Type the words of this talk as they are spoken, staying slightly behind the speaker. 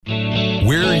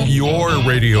your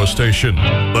radio station,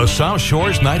 the South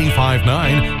Shore's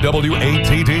 95.9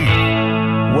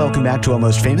 WATD. Welcome back to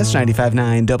Almost Famous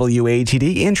 95.9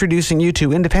 WATD, introducing you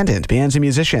to independent bands and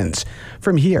musicians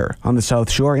from here on the South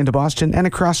Shore into Boston and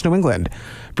across New England.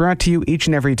 Brought to you each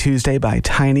and every Tuesday by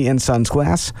Tiny and Sons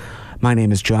Glass. My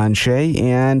name is John Shea,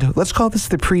 and let's call this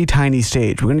the pre-Tiny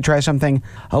stage. We're going to try something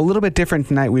a little bit different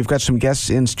tonight. We've got some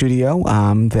guests in studio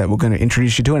that we're going to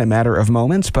introduce you to in a matter of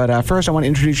moments. But first, I want to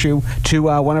introduce you to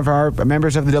one of our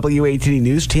members of the WATD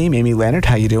News team, Amy Leonard.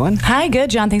 How you doing? Hi, good,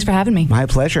 John. Thanks for having me. My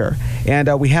pleasure.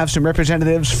 And we have some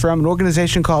representatives from an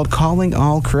organization called Calling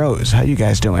All Crows. How you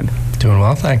guys doing? Doing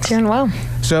well, thanks. Doing well.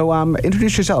 So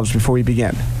introduce yourselves before we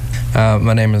begin.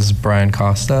 My name is Brian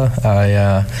Costa.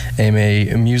 I am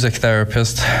a music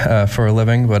therapist for a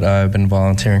living, but I've been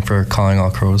volunteering for Calling All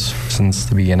Crows since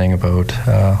the beginning, about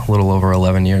a little over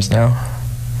 11 years now.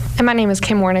 And my name is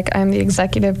Kim Warnick. I'm the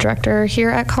executive director here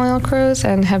at Calling All Crows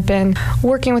and have been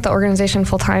working with the organization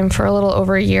full-time for a little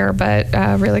over a year, but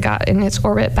really got in its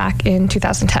orbit back in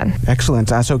 2010. Excellent.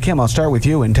 So Kim, I'll start with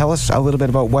you and tell us a little bit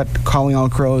about what Calling All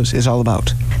Crows is all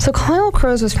about. So Calling All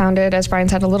Crows was founded, as Brian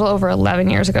said, a little over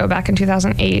 11 years ago, back in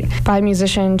 2008, by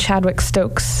musician Chadwick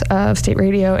Stokes of State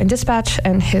Radio and Dispatch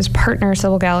and his partner,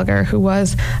 Sybil Gallagher, who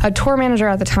was a tour manager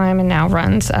at the time and now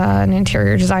runs an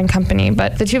interior design company.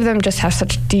 But the two of them just have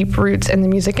such deep roots in the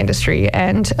music industry,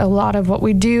 and a lot of what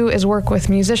we do is work with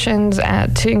musicians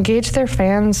to engage their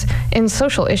fans in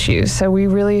social issues. So we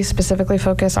really specifically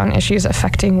focus on issues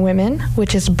affecting women,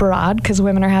 which is broad because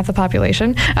women are half the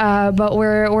population. But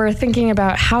we're thinking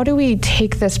about how do we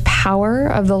take this power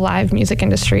of the live music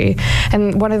industry,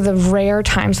 and one of the rare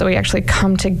times that we actually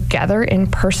come together in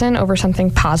person over something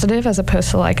positive as opposed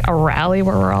to like a rally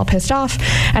where we're all pissed off,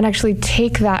 and actually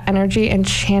take that energy and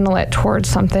channel it towards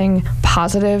something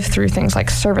positive through things like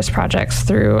service projects,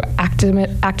 through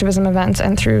activism events,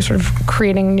 and through sort of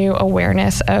creating new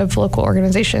awareness of local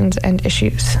organizations and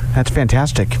issues. That's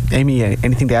fantastic. Amy,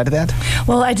 anything to add to that?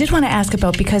 Well, I did want to ask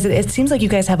about, because it seems like you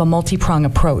guys have a multi-prong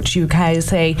approach. You guys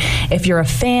say, if you're a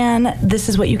fan, this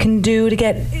is what you can do to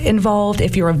get involved.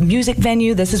 If you're a music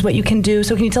venue, this is what you can do.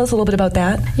 So can you tell us a little bit about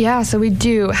that? Yeah, so we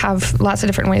do have lots of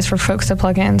different ways for folks to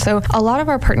plug in. So a lot of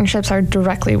our partnerships are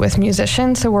directly with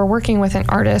musicians. So we're working with an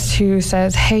artist who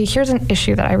says, hey, here's an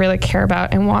issue that I really care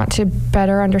about and want to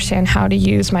better understand how to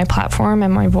use my platform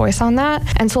and my voice on that.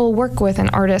 And so we'll work with an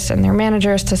artist and their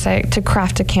managers to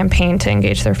craft a campaign to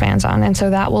engage their fans on. And so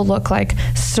that will look like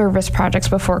service projects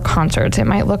before concerts. It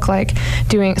might look like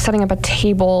setting up a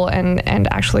table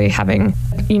and actually having,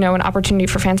 an opportunity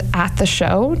for fans at the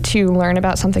show to learn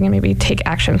about something and maybe take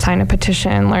action, sign a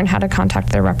petition, learn how to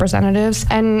contact their representatives,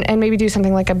 and maybe do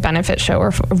something like a benefit show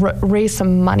or raise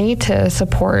some money to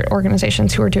support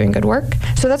organizations who are doing good work.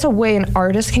 So that's a way an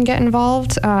artist can get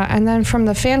involved. And then from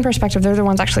the fan perspective, they're the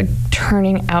ones actually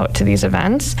turning out to these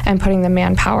events and putting the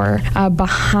manpower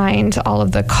behind all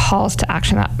of the calls to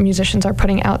action that musicians are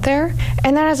putting out there.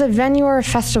 And then as a venue or a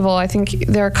festival, I think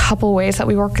there are a couple ways that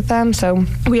we work with them. So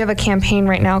we have a campaign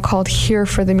right now called Here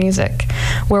for the Music,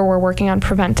 where we're working on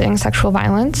preventing sexual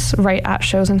violence right at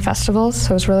shows and festivals.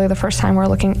 So it's really the first time we're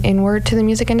looking inward to the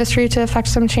music industry to affect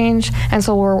some change. And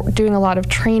so we're doing a lot of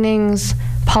trainings,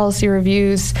 policy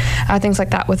reviews, things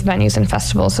like that with venues and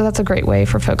festivals. So that's a great way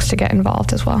for folks to get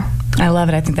involved as well. I love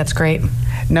it. I think that's great.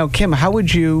 Now, Kim, how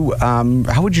would you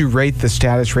rate the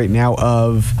status right now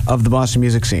of the Boston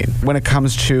music scene when it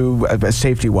comes to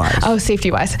safety-wise? Oh,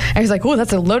 safety-wise. I was like, oh,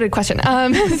 that's a loaded question.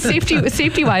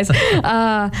 Safety-wise,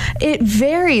 it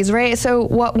varies, right? So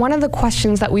one of the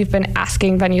questions that we've been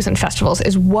asking venues and festivals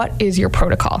is, what is your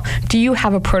protocol? Do you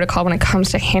have a protocol when it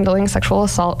comes to handling sexual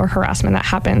assault or harassment that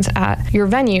happens at your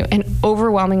venue? And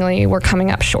overwhelmingly, we're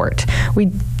coming up short.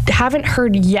 We haven't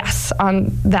heard yes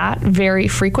on that very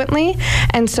frequently.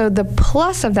 And so the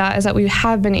plus of that is that we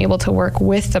have been able to work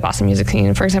with the Boston music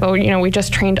scene. For example, we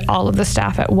just trained all of the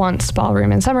staff at Once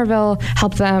Ballroom in Somerville,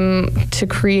 helped them to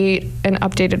create an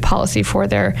updated policy for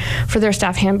their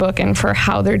staff handbook and for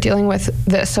how they're dealing with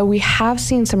this. So we have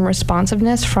seen some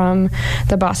responsiveness from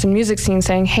the Boston music scene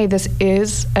saying, hey, this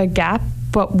is a gap,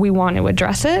 but we want to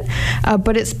address it.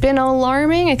 But it's been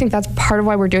alarming. I think that's part of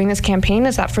why we're doing this campaign,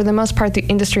 is that for the most part, the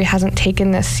industry hasn't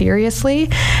taken this seriously.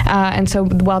 And so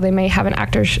while they may have an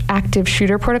active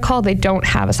shooter protocol, they don't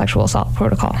have a sexual assault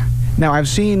protocol. Now, I've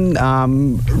seen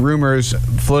rumors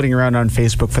floating around on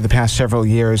Facebook for the past several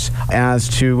years as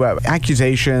to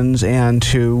accusations and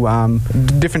to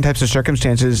different types of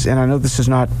circumstances. And I know this is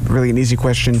not really an easy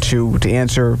question to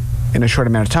answer in a short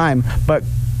amount of time, but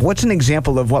what's an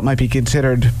example of what might be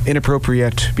considered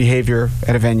inappropriate behavior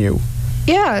at a venue?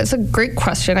 Yeah, it's a great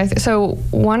question. So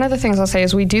one of the things I'll say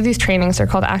is we do these trainings. They're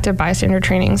called active bystander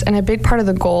trainings, and a big part of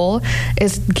the goal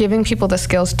is giving people the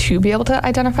skills to be able to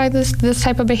identify this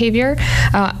type of behavior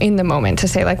in the moment, to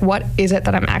say, like, what is it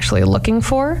that I'm actually looking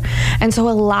for? And so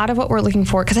a lot of what we're looking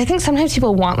for, because I think sometimes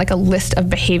people want like a list of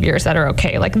behaviors that are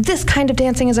okay, like this kind of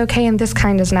dancing is okay and this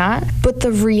kind is not. But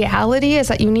the reality is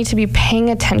that you need to be paying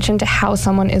attention to how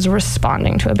someone is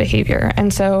responding to a behavior.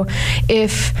 And so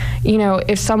if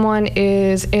someone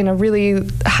is in a really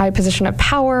high position of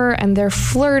power and they're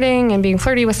flirting and being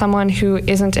flirty with someone who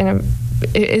isn't in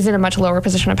a much lower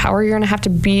position of power, you're going to have to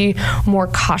be more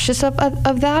cautious of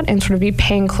that and sort of be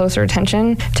paying closer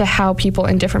attention to how people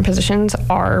in different positions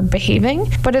are behaving.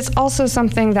 But it's also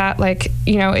something that, like,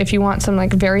 if you want some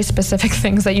like very specific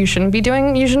things that you shouldn't be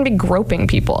doing, you shouldn't be groping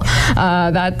people.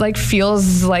 That like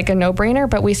feels like a no-brainer,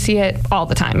 but we see it all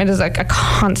the time. It is like a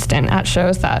constant at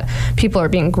shows that people are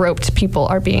being groped, people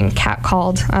are being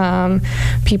catcalled,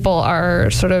 people are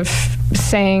sort of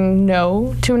saying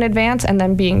no to an advance and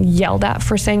then being yelled at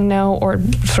for saying no, or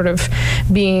sort of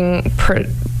being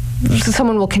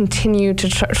someone will continue to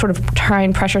sort of try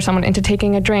and pressure someone into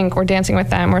taking a drink or dancing with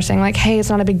them, or saying like, hey, it's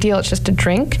not a big deal, it's just a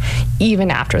drink,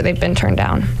 even after they've been turned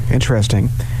down. Interesting.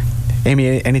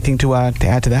 Amy, anything to add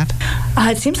to that?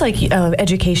 It seems like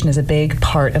education is a big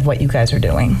part of what you guys are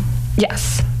doing.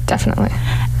 Yes, definitely.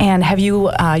 And have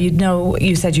you,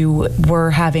 you said you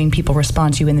were having people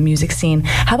respond to you in the music scene.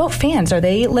 How about fans? Are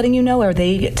they letting you know? Are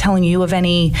they telling you of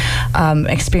any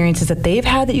experiences that they've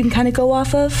had that you can kind of go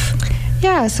off of?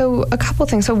 Yeah, so a couple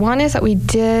things. So one is that we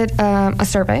did a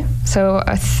survey. So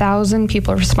 1,000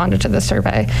 people responded to the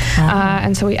survey.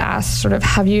 And so we asked sort of,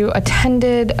 have you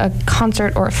attended a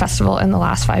concert or a festival in the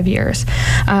last 5 years?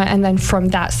 And then from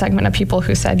that segment of people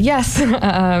who said yes,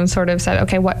 sort of said,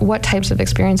 okay, what types of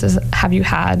experiences have you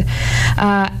had?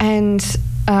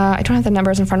 I don't have the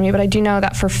numbers in front of me, but I do know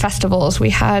that for festivals, we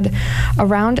had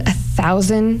around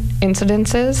 1,000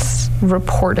 incidences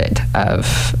reported of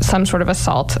some sort of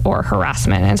assault or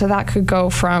harassment. And so that could go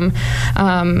from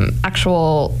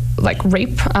actual like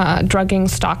rape, drugging,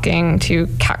 stalking, to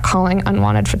catcalling,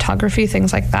 unwanted photography,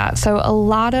 things like that. So a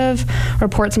lot of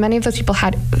reports, many of those people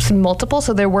had multiple,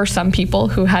 so there were some people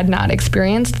who had not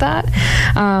experienced that.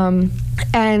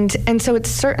 And so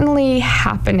it's certainly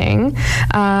happening.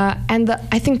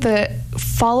 I think the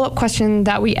follow-up question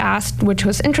that we asked, which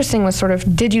was interesting, was sort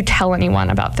of, did you tell anyone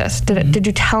about this? Did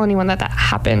you tell anyone that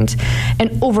happened?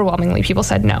 And overwhelmingly, people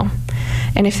said no.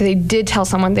 And if they did tell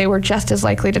someone, they were just as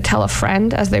likely to tell a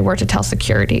friend as they were to tell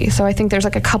security. So I think there's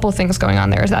like a couple things going on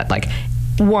there. Is that, like,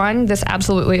 one, this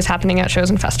absolutely is happening at shows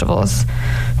and festivals.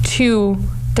 Two,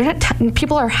 they're not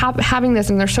people are having this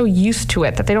and they're so used to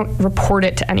it that they don't report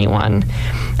it to anyone.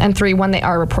 And three, when they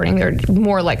are reporting, they're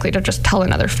more likely to just tell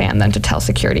another fan than to tell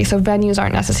security. So venues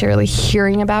aren't necessarily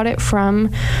hearing about it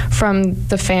from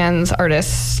the fans,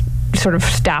 artists, sort of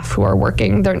staff who are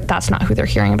working. That's not who they're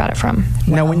hearing about it from.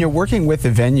 Now, when you're working with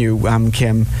the venue,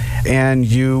 Kim, and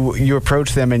you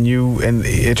approach them and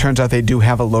it turns out they do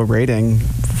have a low rating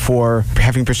for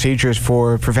having procedures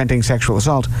for preventing sexual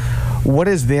assault, what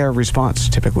is their response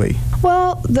typically?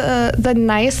 Well, the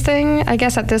nice thing, I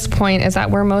guess, at this point is that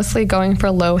we're mostly going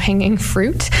for low-hanging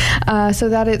fruit, so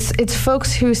that it's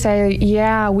folks who say,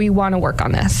 yeah, we want to work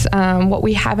on this. What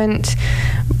we haven't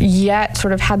yet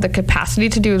sort of had the capacity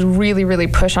to do is really, really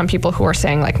push on people who are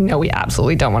saying, like, no, we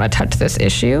absolutely don't want to touch this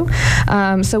issue.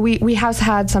 So we have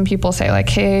had some people say, like,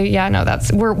 hey, yeah, no,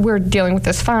 we're dealing with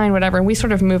this fine, whatever. And we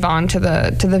sort of move on to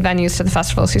the venues, to the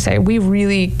festivals, who say, we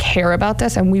really care about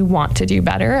this and we want to do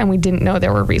better, and we didn't know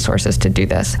there were resources to do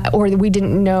this, or we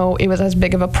didn't know it was as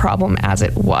big of a problem as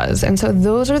it was. And so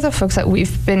those are the folks that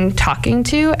we've been talking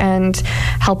to and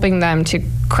helping them to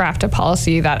craft a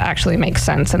policy that actually makes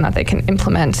sense and that they can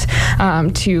implement,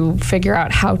 to figure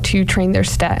out how to train their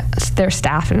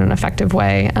staff in an effective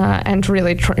way, and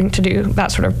really trying to do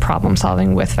that sort of problem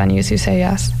solving with venues who say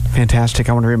yes. Fantastic.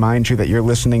 I want to remind you that you're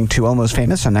listening to Almost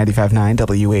Famous on 95.9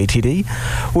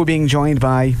 WATD. We're being joined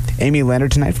by Amy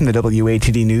Leonard tonight from the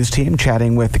WATD News team,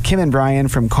 chatting with Kim and Brian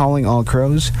from Calling All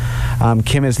Crows.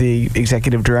 Kim is the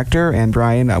executive director, and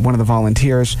Brian, one of the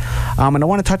volunteers. And I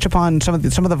want to touch upon some of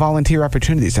the volunteer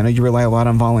opportunities. I know you rely a lot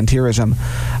on volunteerism.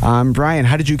 Brian,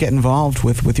 how did you get involved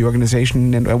with the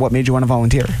organization, and what made you want to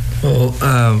volunteer? Well,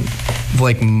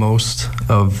 like most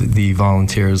of the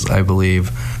volunteers, I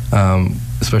believe,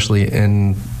 especially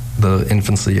in the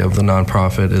infancy of the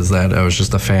nonprofit, is that I was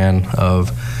just a fan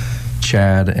of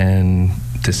Chad and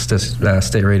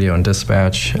State Radio and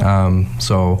Dispatch.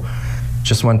 So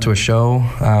just went to a show,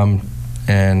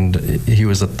 and he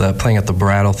was playing at the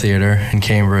Brattle Theater in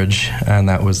Cambridge, and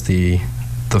that was the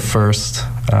the first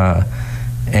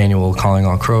annual Calling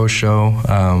All Crows show.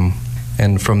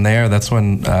 And from there, that's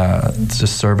when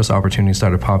just service opportunities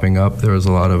started popping up. There was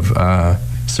a lot of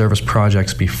service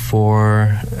projects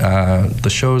before the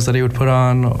shows that he would put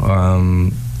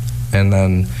on. And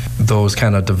then those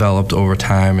kind of developed over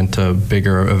time into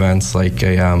bigger events like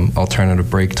a alternative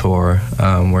break tour,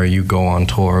 where you go on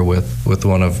tour with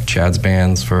one of Chad's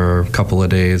bands for a couple of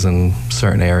days in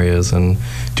certain areas and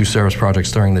do service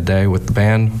projects during the day with the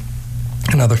band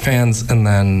and other fans. And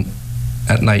then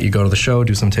at night you go to the show,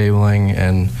 do some tabling,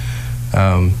 and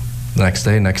the next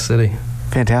day, next city.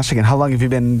 Fantastic. And how long have you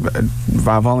been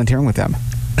volunteering with them?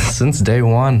 Since day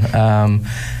one.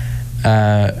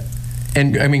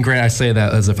 And I mean, granted, I say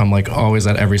that as if I'm like always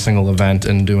at every single event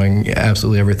and doing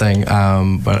absolutely everything.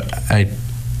 But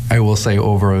I will say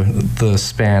over the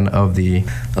span of the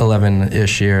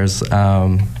 11-ish years,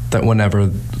 that whenever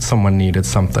someone needed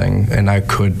something and I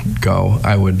could go,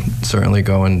 I would certainly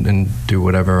go and do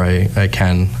whatever I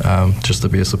can just to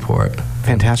be a support.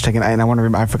 Fantastic. And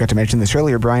I forgot to mention this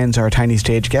earlier, Brian's our Tiny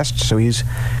Stage guest, so he's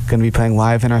going to be playing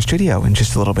live in our studio in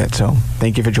just a little bit. So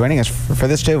thank you for joining us for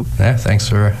this too. Yeah, thanks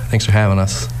for having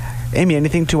us. Amy,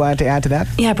 anything to add to that?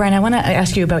 Yeah, Brian, I want to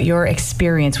ask you about your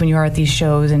experience when you are at these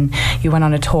shows and you went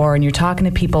on a tour and you're talking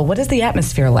to people. What is the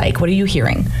atmosphere like? What are you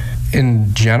hearing?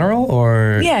 In general,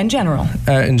 or? Yeah, in general.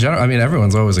 In general, I mean,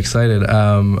 everyone's always excited,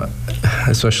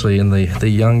 especially in the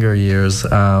younger years,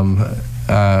 and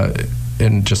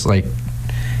just like,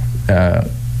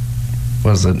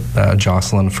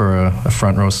 Jocelyn for a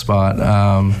front row spot.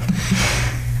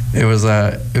 It was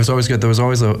always good. There was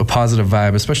always a positive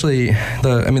vibe, especially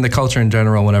the culture in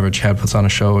general. Whenever Chad puts on a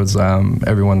show, is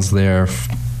everyone's there,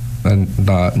 and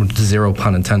not zero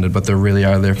pun intended, but they really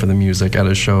are there for the music at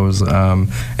his shows.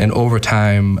 And over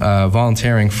time,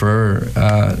 volunteering for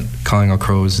Calling All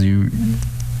Crows,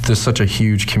 there's such a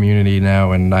huge community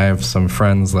now, and I have some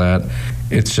friends that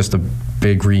it's just a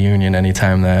big reunion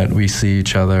anytime that we see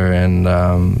each other, and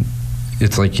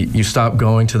it's like you stop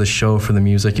going to the show for the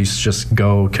music. You just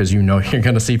go because you know you're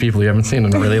going to see people you haven't seen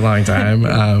in a really long time,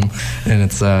 and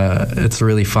it's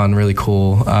really fun, really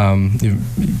cool.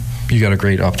 You got a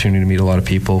great opportunity to meet a lot of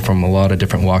people from a lot of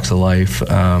different walks of life,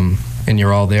 and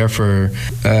you're all there for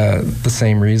the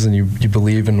same reason. You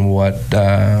believe in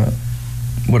whatever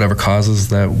causes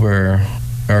that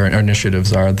our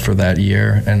initiatives are for that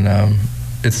year, and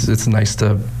it's nice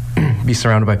to be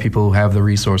surrounded by people who have the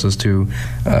resources to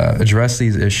address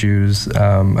these issues.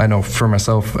 I know for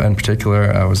myself in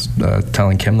particular, I was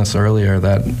telling Kim this earlier,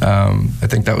 that I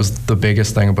think that was the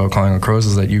biggest thing about Calling All Crows,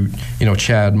 is that you know,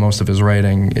 Chad, most of his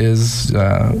writing is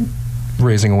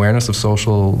raising awareness of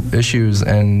social issues,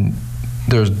 and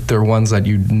they're ones that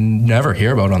you never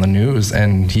hear about on the news,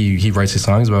 and he writes these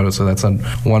songs about it, so that's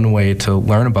one way to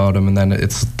learn about him. And then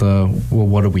it's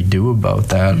what do we do about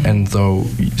that? Mm-hmm. And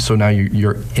so now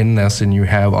you're in this, and you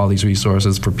have all these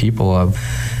resources for people of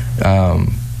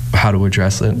how to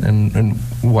address it and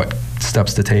what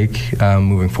steps to take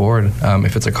moving forward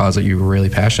if it's a cause that you're really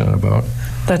passionate about.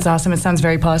 That's awesome. It sounds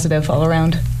very positive all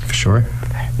around. For sure.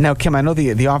 Now, Kim, I know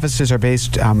the offices are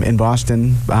based in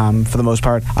Boston for the most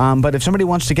part, but if somebody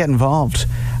wants to get involved,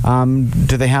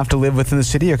 do they have to live within the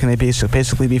city, or can they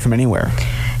basically be from anywhere?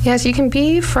 Yes, you can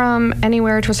be from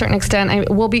anywhere to a certain extent. I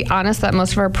will be honest that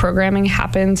most of our programming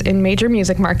happens in major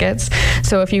music markets.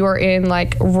 So if you are in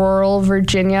like rural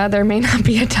Virginia, there may not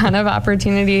be a ton of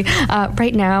opportunity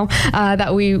right now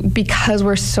because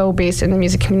we're so based in the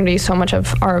music community, so much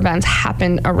of our events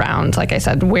happen around, like I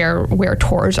said, where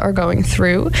tours are going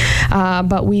through.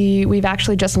 But we've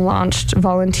actually just launched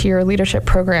volunteer leadership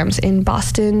programs in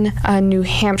Boston, New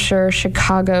Hampshire,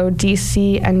 Chicago,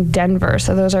 DC, and Denver.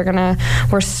 So those are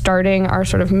we're starting our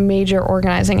sort of major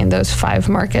organizing in those 5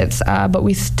 markets, but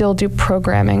we still do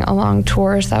programming along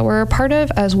tours that we're a part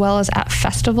of, as well as at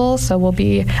festivals. So we'll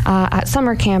be at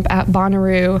summer camp, at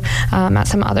Bonnaroo, at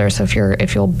some others. So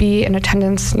if you'll be in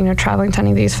attendance, traveling to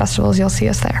any of these festivals, you'll see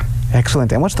us there.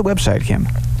 Excellent. And what's the website, Kim?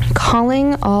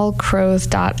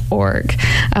 CallingAllCrows.org.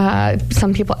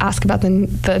 Some people ask about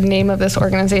the name of this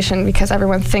organization because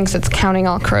everyone thinks it's Counting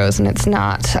All Crows, and it's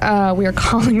not. We are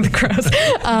calling the crows,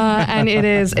 and it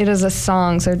is a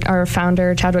song. So our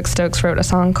founder Chadwick Stokes wrote a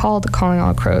song called Calling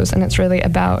All Crows, and it's really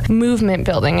about movement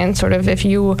building and sort of, if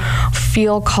you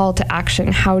feel called to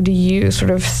action, how do you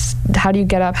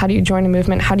get up? How do you join a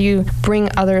movement? How do you bring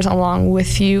others along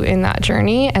with you in that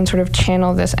journey and sort of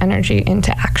channel this energy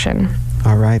into action?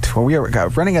 All right. Well, we are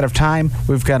running out of time.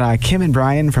 We've got Kim and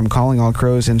Brian from Calling All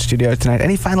Crows in studio tonight.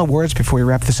 Any final words before we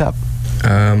wrap this up?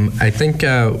 I think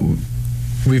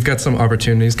we've got some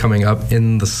opportunities coming up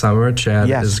in the summer. Chad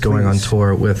is going on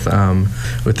tour with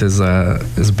his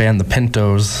band, the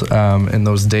Pintos, in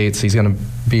those dates. He's going to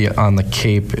be on the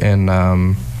Cape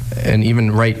and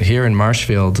even right here in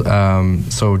Marshfield.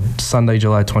 So Sunday,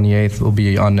 July 28th, we'll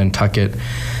be on Nantucket,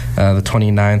 the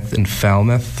 29th in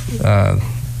Falmouth,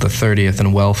 the 30th in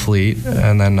Wellfleet,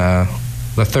 and then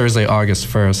the Thursday, August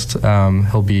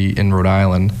 1st, he'll be in Rhode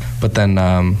Island. But then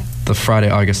the Friday,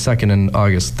 August 2nd and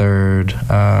August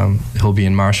 3rd, he'll be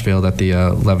in Marshfield at the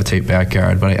Levitate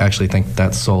Backyard. But I actually think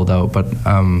that's sold out. But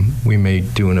we may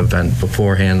do an event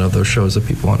beforehand of those shows if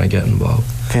people want to get involved.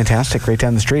 Fantastic. Right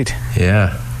down the street.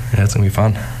 Yeah, it's going to be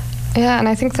fun. Yeah, and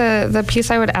I think the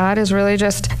piece I would add is really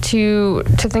just to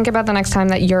think about the next time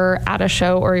that you're at a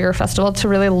show or your festival, to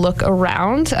really look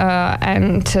around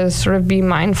and to sort of be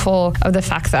mindful of the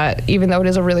fact that even though it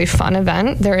is a really fun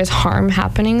event, there is harm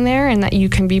happening there, and that you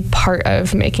can be part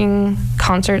of making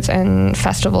concerts and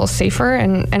festivals safer,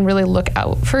 and really look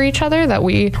out for each other. That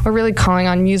we're really calling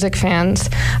on music fans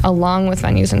along with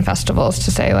venues and festivals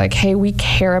to say, like, hey, we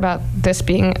care about this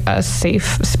being a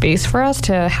safe space for us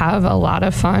to have a lot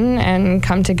of fun and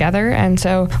come together, and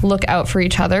so look out for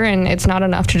each other. And it's not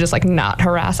enough to just like not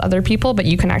harass other people, but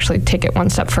you can actually take it one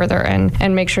step further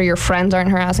and make sure your friends aren't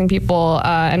harassing people,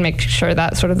 and make sure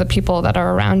that sort of the people that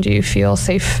are around you feel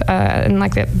safe and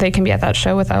like that they can be at that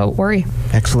show without worry.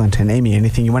 Excellent. And Amy,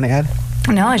 anything you want to add?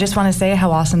 No, I just want to say how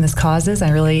awesome this cause is.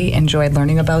 I really enjoyed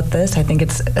learning about this. I think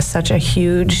it's such a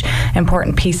huge,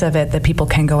 important piece of it that people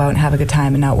can go out and have a good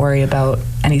time and not worry about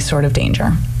any sort of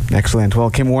danger. Excellent. Well,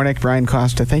 Kim Warnick, Brian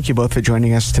Costa, thank you both for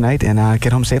joining us tonight, and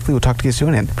get home safely. We'll talk to you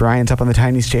soon. And Brian's up on the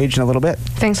tiny stage in a little bit.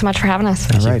 Thanks so much for having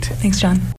us. All right. Thanks, John.